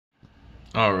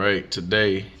All right,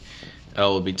 today I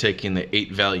will be taking the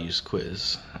 8 values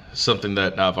quiz, something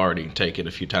that I've already taken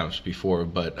a few times before,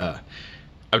 but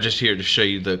I'm just here to show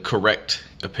you the correct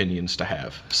opinions to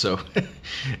have. So,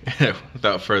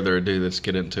 without further ado, let's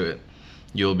get into it.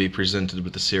 You'll be presented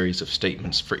with a series of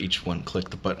statements. For each one, click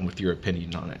the button with your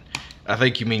opinion on it. I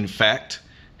think you mean fact.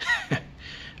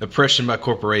 Oppression by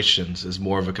corporations is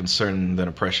more of a concern than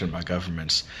oppression by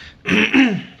governments.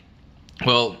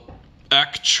 Well,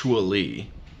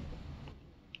 actually,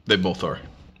 they both are.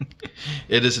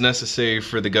 It is necessary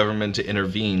for the government to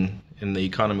intervene in the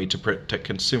economy to protect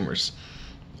consumers.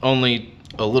 Only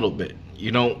a little bit.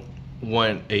 You don't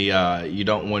want a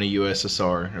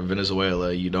USSR or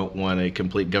Venezuela. You don't want a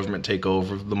complete government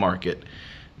takeover of the market,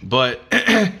 but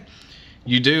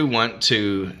you do want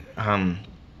to.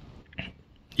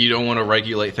 You don't want to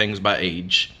regulate things by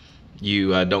age.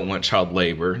 You don't want child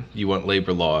labor. You want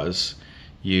labor laws.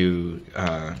 It'd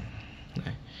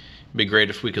be great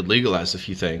if we could legalize a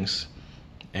few things.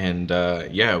 And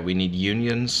yeah, we need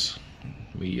unions.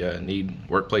 We need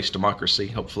workplace democracy,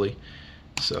 hopefully.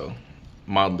 So,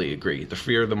 mildly agree. The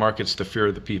fear of the market's the fear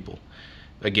of the people.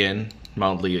 Again,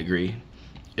 mildly agree.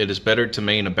 It is better to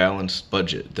maintain a balanced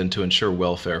budget than to ensure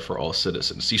welfare for all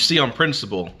citizens. You see, on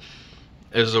principle,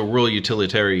 as a real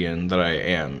utilitarian that I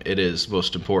am, it is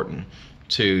most important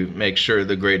to make sure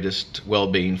the greatest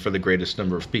well-being for the greatest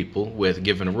number of people with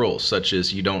given rules, such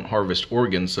as you don't harvest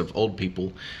organs of old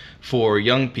people for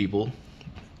young people,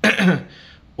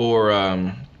 or,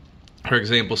 for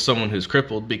example, someone who's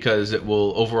crippled, because it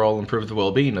will overall improve the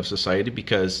well-being of society,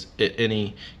 because at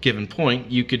any given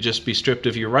point you could just be stripped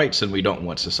of your rights, and we don't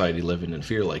want society living in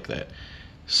fear like that.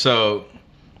 So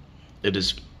it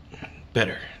is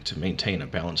better to maintain a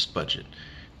balanced budget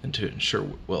and to ensure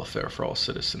welfare for all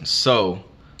citizens. So,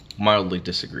 mildly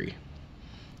disagree.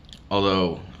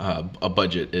 Although a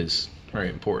budget is very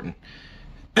important.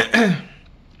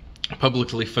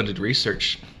 Publicly funded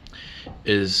research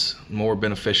is more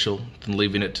beneficial than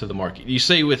leaving it to the market. You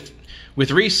see, with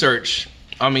research,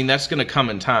 I mean, that's going to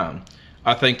come in time.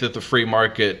 I think that the free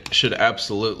market should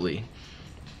absolutely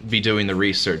be doing the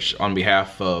research on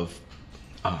behalf of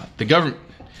the government,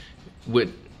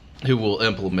 who will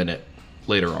implement it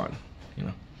later on.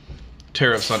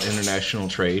 Tariffs on international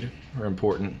trade are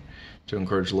important to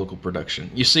encourage local production.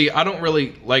 You see, I don't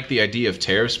really like the idea of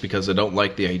tariffs because I don't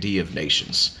like the idea of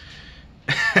nations.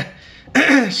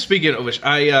 Speaking of which,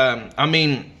 I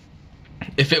mean,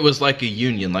 if it was like a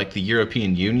union, like the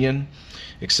European Union,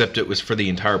 except it was for the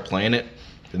entire planet,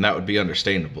 then that would be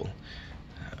understandable.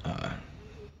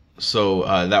 So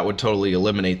that would totally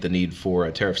eliminate the need for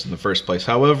tariffs in the first place.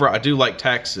 However, I do like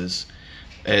taxes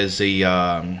as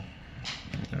a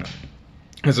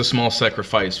small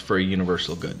sacrifice for a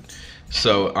universal good.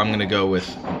 So I'm going to go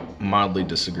with mildly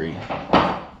disagree.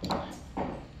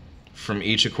 From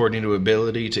each according to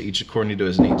ability to each according to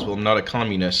his needs. Well, I'm not a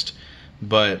communist,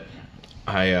 but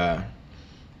I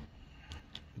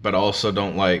also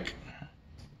don't like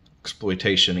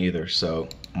exploitation either. So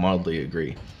mildly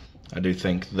agree. I do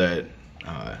think that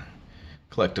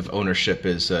collective ownership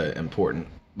is important,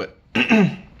 but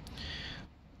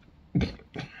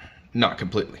not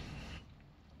completely.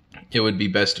 It would be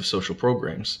best if social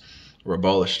programs were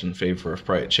abolished in favor of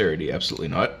private charity. Absolutely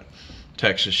not.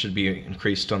 Taxes should be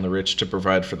increased on the rich to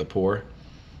provide for the poor.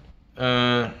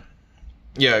 Yeah,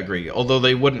 I agree. Although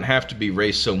they wouldn't have to be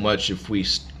raised so much if we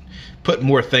put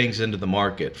more things into the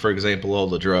market. For example, all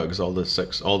the drugs, all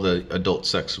the adult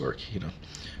sex work,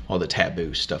 all the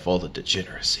taboo stuff, all the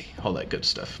degeneracy, all that good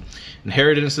stuff.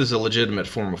 Inheritance is a legitimate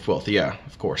form of wealth. Yeah,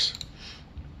 of course.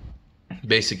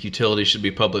 Basic utilities should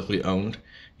be publicly owned.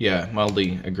 Yeah,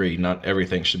 mildly agree. Not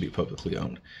everything should be publicly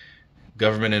owned.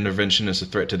 Government intervention is a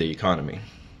threat to the economy.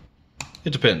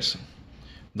 It depends.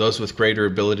 Those with greater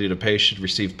ability to pay should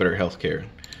receive better health care.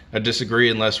 I disagree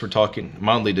unless we're talking,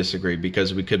 mildly disagree,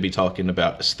 because we could be talking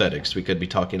about aesthetics. We could be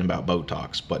talking about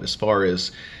Botox. But as far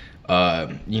as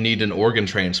you need an organ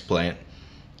transplant,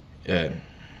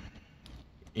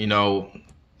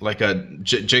 like a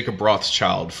Jacob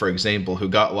Rothschild, for example, who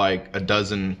got like a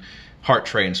dozen heart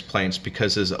transplants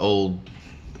because his old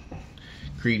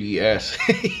greedy ass.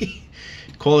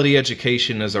 Quality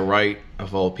education is a right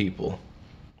of all people.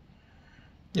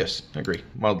 Yes, I agree,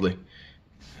 mildly.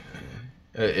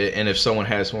 And if someone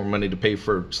has more money to pay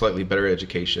for slightly better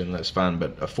education, that's fine.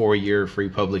 But a 4-year free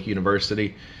public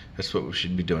university, that's what we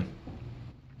should be doing.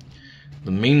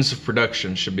 The means of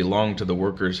production should belong to the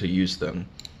workers who use them.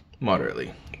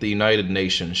 Moderately. The United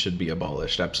Nations should be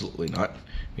abolished. Absolutely not.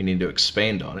 We need to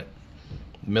expand on it.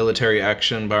 Military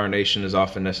action by our nation is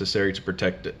often necessary to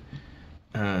protect it.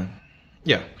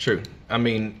 Yeah, true. I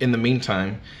mean, in the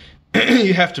meantime,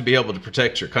 you have to be able to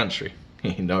protect your country.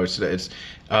 It's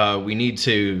we need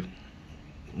to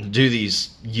do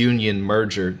these union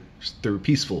merger through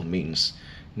peaceful means,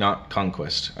 not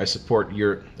conquest. I support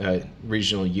your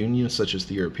regional unions such as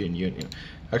the European Union.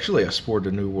 Actually, I support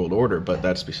a new world order, but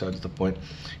that's besides the point.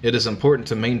 It is important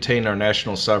to maintain our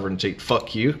national sovereignty.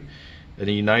 Fuck you. And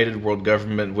a united world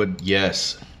government would,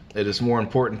 yes. It is more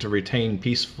important to retain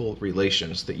peaceful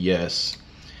relations. That yes.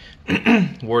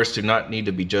 Wars do not need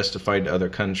to be justified to other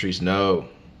countries. No.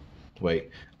 Wait.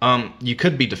 You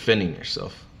could be defending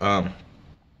yourself.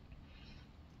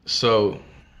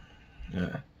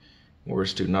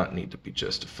 Wars do not need to be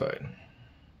justified.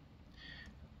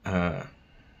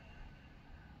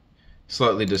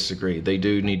 Slightly disagree. They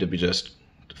do need to be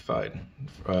justified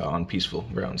on peaceful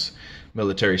grounds.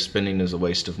 Military spending is a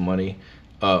waste of money.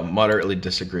 Moderately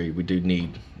disagree. We do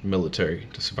need military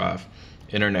to survive.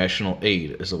 International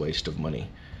aid is a waste of money.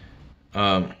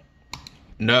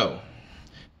 No.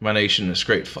 My nation is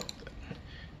great. Fuck that.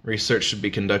 Research should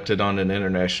be conducted on an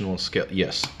international scale.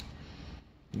 Yes.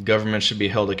 Government should be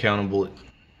held accountable.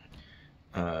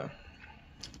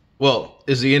 Well,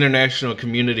 is the international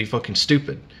community fucking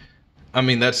stupid? I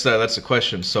mean, that's a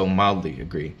question, so mildly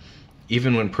agree.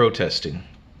 Even when protesting,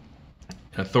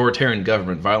 an authoritarian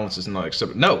government, violence is not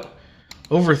acceptable. No!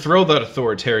 Overthrow that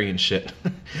authoritarian shit.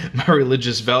 My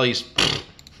religious values,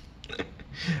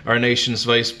 our nation's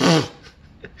values,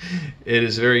 it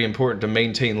is very important to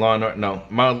maintain law and order. No,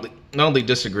 mildly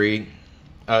disagree.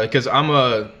 Because I'm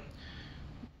a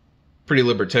pretty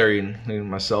libertarian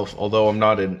myself, although I'm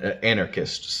not an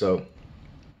anarchist, so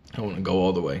I want to go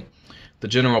all the way. The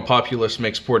general populace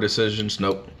makes poor decisions.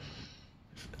 Nope.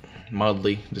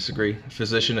 Mildly disagree.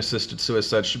 Physician-assisted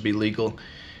suicide should be legal.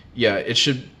 Yeah, it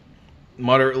should.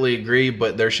 Moderately agree,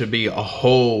 but there should be a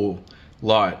whole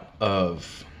lot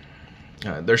of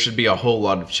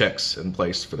checks in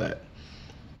place for that.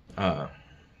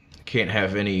 Can't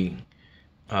have any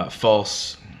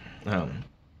false.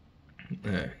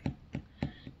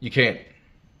 You can't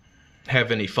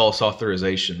have any false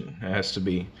authorization. It has to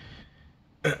be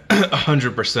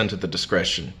 100% at the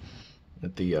discretion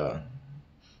of the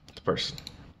person.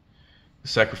 The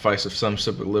sacrifice of some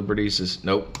civil liberties is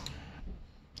nope,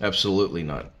 absolutely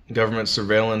not. Government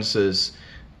surveillance is,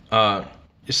 you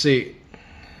see,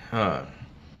 they're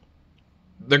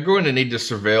going to need to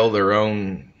surveil their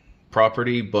own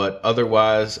property, but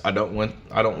otherwise, I don't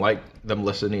like them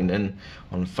listening in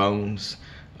on phones.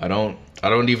 I don't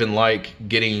even like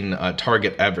getting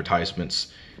target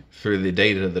advertisements for the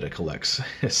data that it collects.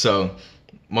 So,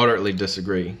 moderately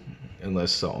disagree,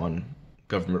 unless on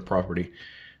government property.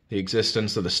 The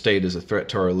existence of the state is a threat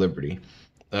to our liberty.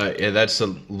 Yeah, that's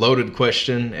a loaded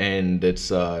question, and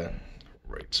it's right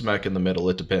smack in the middle.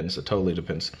 It depends. It totally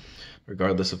depends.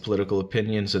 Regardless of political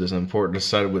opinions, it is important to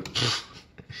side with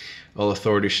all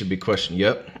authority should be questioned.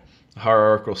 Yep. A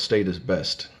hierarchical state is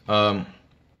best. Oh,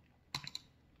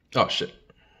 shit.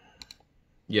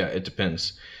 Yeah, it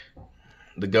depends.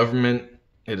 The government,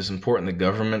 it is important the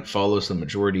government follows the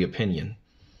majority opinion,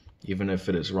 even if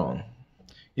it is wrong.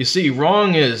 You see,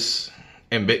 wrong is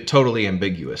totally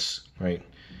ambiguous, right?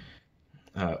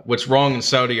 What's wrong in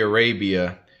Saudi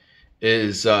Arabia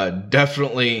is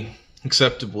definitely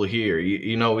acceptable here.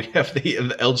 You know, we have the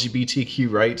LGBTQ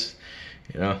rights,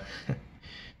 you know.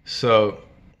 So,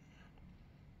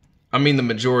 I mean, the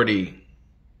majority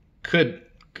could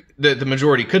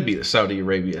be the Saudi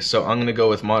Arabia. So I'm going to go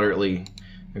with moderately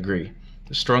agree.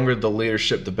 The stronger the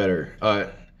leadership, the better.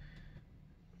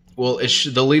 Well,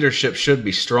 the leadership should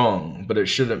be strong, but it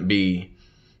shouldn't be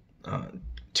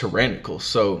tyrannical.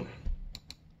 So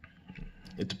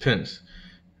it depends.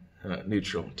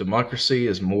 Neutral. Democracy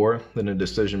is more than a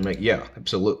decision making. Yeah,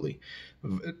 absolutely.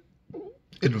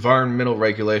 Environmental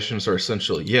regulations are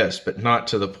essential, yes, but not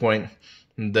to the point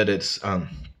that it's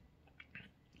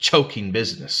choking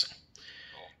business.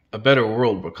 A better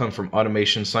world will come from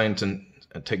automation, science, and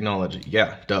technology.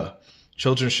 Yeah, duh.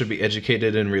 Children should be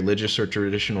educated in religious or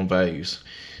traditional values.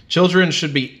 Children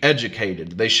should be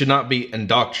educated. They should not be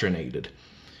indoctrinated.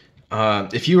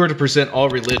 If you were to present all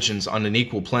religions on an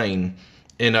equal plane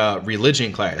in a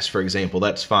religion class, for example,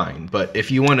 that's fine. But if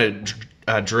you want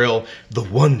to drill the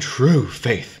one true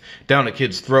faith down a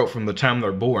kid's throat from the time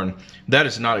they're born, that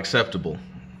is not acceptable.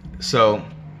 So,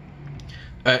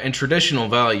 in traditional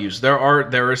values,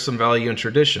 there is some value in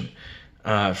tradition.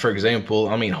 For example,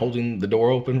 I mean, holding the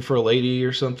door open for a lady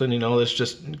or something, you know, that's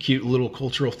just cute little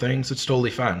cultural things. It's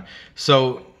totally fine.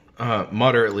 So,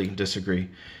 moderately disagree.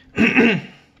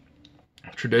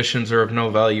 Traditions are of no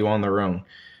value on their own.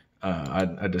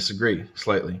 I disagree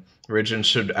slightly. Religion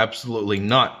should absolutely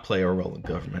not play a role in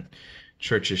government.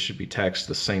 Churches should be taxed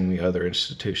the same way other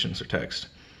institutions are taxed.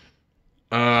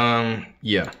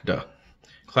 Yeah, duh.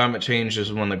 Climate change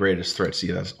is one of the greatest threats.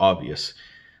 Yeah, that's obvious.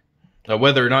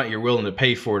 Whether or not you're willing to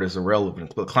pay for it is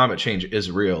irrelevant, but climate change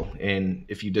is real, and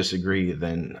if you disagree,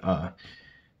 then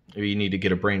you need to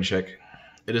get a brain check.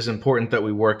 It is important that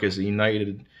we work as a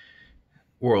united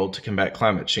world to combat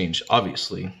climate change,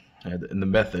 obviously. And the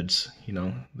methods,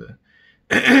 the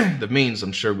the means,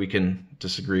 I'm sure we can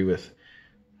disagree with.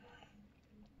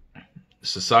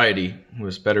 Society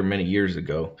was better many years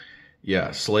ago.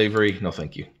 Yeah, slavery, no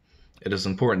thank you. It is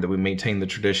important that we maintain the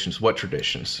traditions. What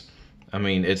traditions? I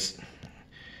mean, it's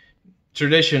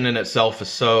tradition in itself is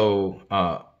so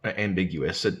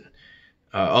ambiguous.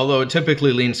 Although it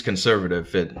typically leans conservative,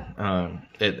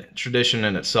 tradition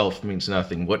in itself means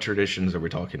nothing. What traditions are we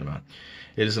talking about?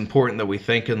 It is important that we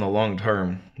think in the long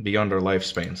term, beyond our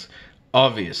lifespans.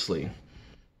 Obviously,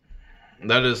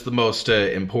 that is the most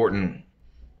important,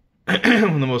 one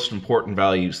of the most important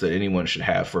values that anyone should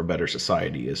have for a better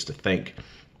society, is to think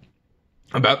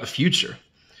about the future.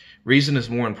 Reason is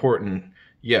more important.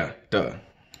 Yeah, duh.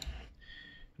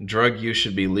 Drug use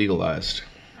should be legalized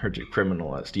or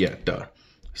decriminalized. Yeah, duh.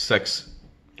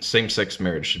 Same-sex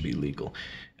marriage should be legal.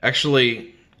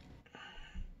 Actually,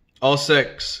 all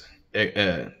sex,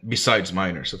 besides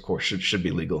minors, of course, should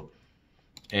be legal.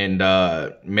 And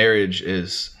marriage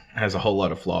has a whole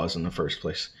lot of flaws in the first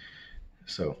place.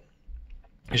 So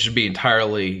it should be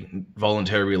entirely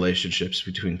voluntary relationships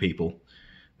between people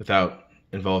without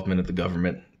involvement of the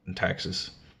government and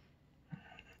taxes.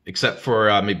 Except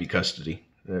for maybe custody.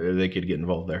 They could get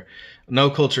involved there. No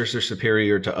cultures are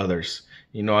superior to others.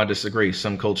 I disagree.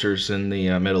 Some cultures in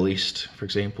the Middle East, for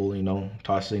example,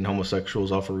 tossing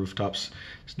homosexuals off of rooftops,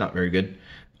 it's not very good.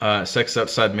 Sex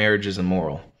outside marriage is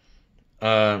immoral.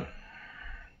 If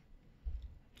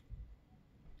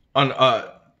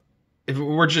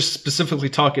we're just specifically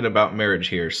talking about marriage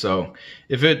here, so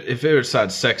if it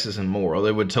decides sex is immoral,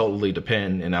 it would totally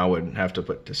depend, and I would have to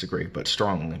disagree, but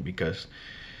strongly, because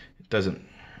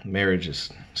marriage is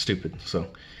stupid. So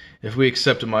if we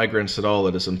accept migrants at all,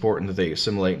 it is important that they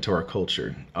assimilate into our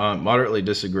culture. Moderately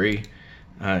disagree,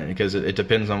 because it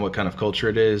depends on what kind of culture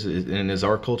it is, and is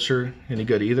our culture any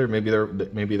good either?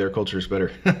 Maybe their culture is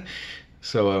better.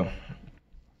 So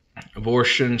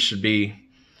abortion should be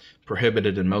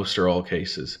prohibited in most or all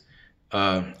cases.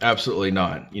 Absolutely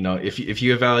not. If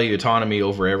you value autonomy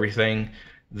over everything,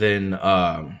 then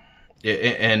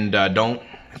don't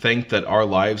think that our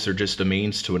lives are just a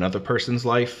means to another person's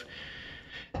life,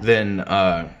 then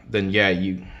yeah,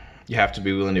 you have to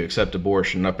be willing to accept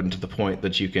abortion up until the point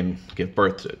that you can give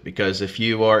birth to it. Because if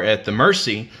you are at the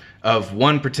mercy of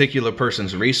one particular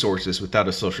person's resources without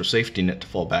a social safety net to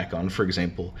fall back on, for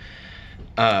example,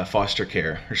 foster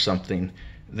care or something,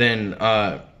 then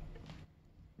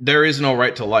there is no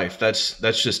right to life. That's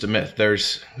just a myth.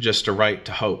 There's just a right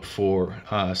to hope for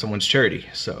someone's charity.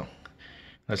 So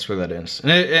that's where that ends.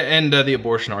 And the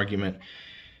abortion argument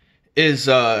is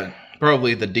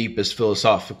probably the deepest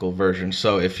philosophical version.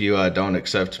 So if you don't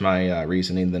accept my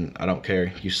reasoning, then I don't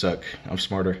care. You suck. I'm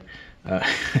smarter.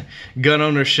 Gun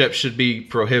ownership should be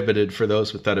prohibited for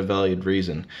those without a valid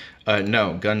reason.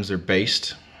 No, guns are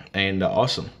based and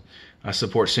awesome. I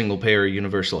support single-payer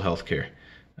universal health care.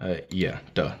 Yeah,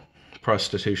 duh.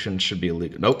 Prostitution should be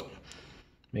illegal. Nope.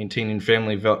 Maintaining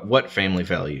family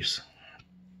values?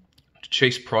 To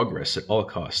chase progress at all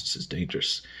costs is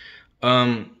dangerous.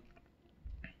 I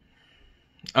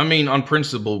mean, on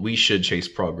principle, we should chase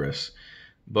progress,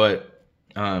 but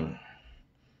I'm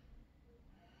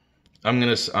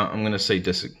gonna say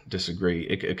disagree.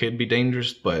 It could be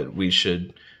dangerous, but we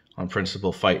should, on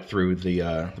principle, fight through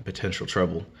the potential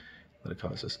trouble that it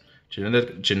causes.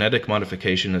 Genetic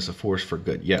modification is a force for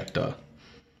good. Yeah, duh.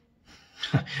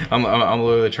 I'm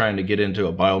literally trying to get into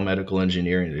a biomedical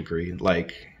engineering degree.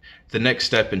 Like, the next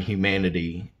step in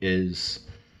humanity is,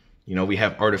 we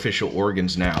have artificial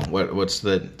organs now. What's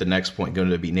the next point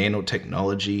going to be?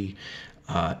 Nanotechnology,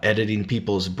 editing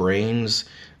people's brains.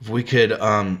 If we could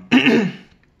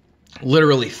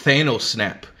literally Thanos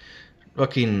snap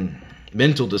fucking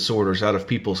mental disorders out of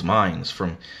people's minds,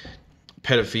 from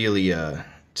pedophilia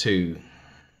to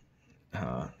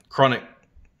chronic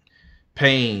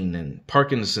pain and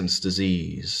Parkinson's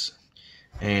disease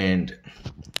and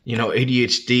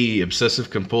ADHD, obsessive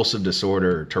compulsive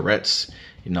disorder, Tourette's,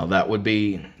 that would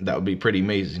be pretty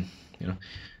amazing.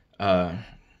 And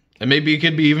maybe it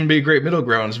could even be a great middle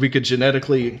ground. We could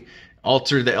genetically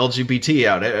alter the LGBT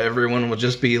out. Everyone will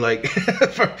just be like,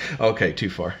 okay, too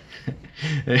far.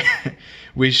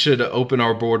 We should open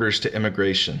our borders to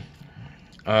immigration.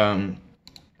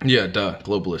 Yeah, duh,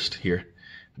 globalist here.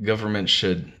 Government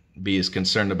should be as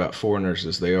concerned about foreigners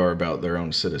as they are about their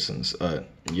own citizens.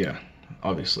 Yeah,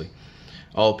 obviously.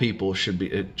 All people should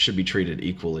be treated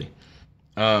equally.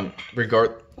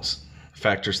 Regardless,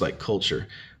 factors like culture.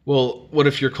 Well, what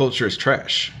if your culture is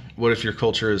trash? What if your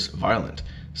culture is violent?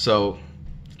 So,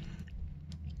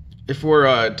 if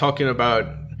we're talking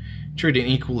about treating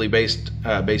equally based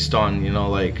on, you know,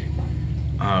 like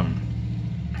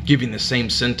giving the same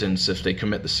sentence if they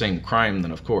commit the same crime,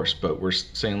 then of course. But we're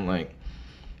saying like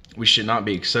we should not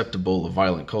be acceptable of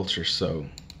violent culture. So,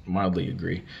 mildly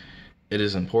agree. It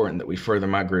is important that we further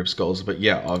my group's goals. But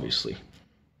yeah, obviously.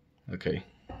 Okay.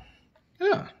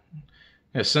 Yeah.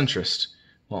 Yeah, centrist.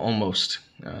 Well, almost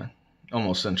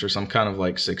centrist. I'm kind of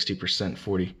like 60%,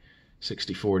 40,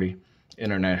 60-40.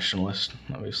 Internationalist,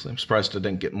 obviously. I'm surprised I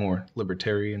didn't get more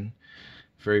libertarian,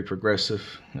 very progressive,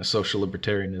 social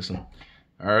libertarianism.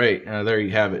 All right, there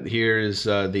you have it. Here is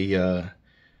the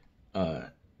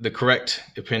correct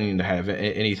opinion to have.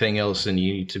 Anything else, and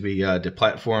you need to be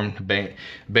deplatformed,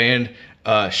 banned,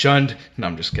 shunned. No,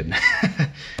 I'm just kidding.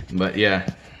 But yeah,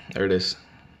 there it is.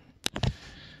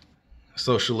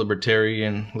 Social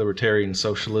libertarian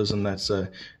socialism. That's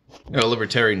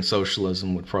libertarian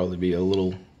socialism would probably be a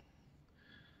little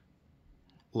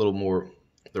more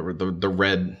the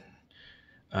red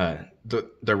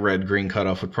the red green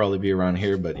cutoff would probably be around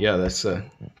here. But yeah, that's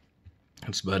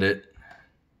about it.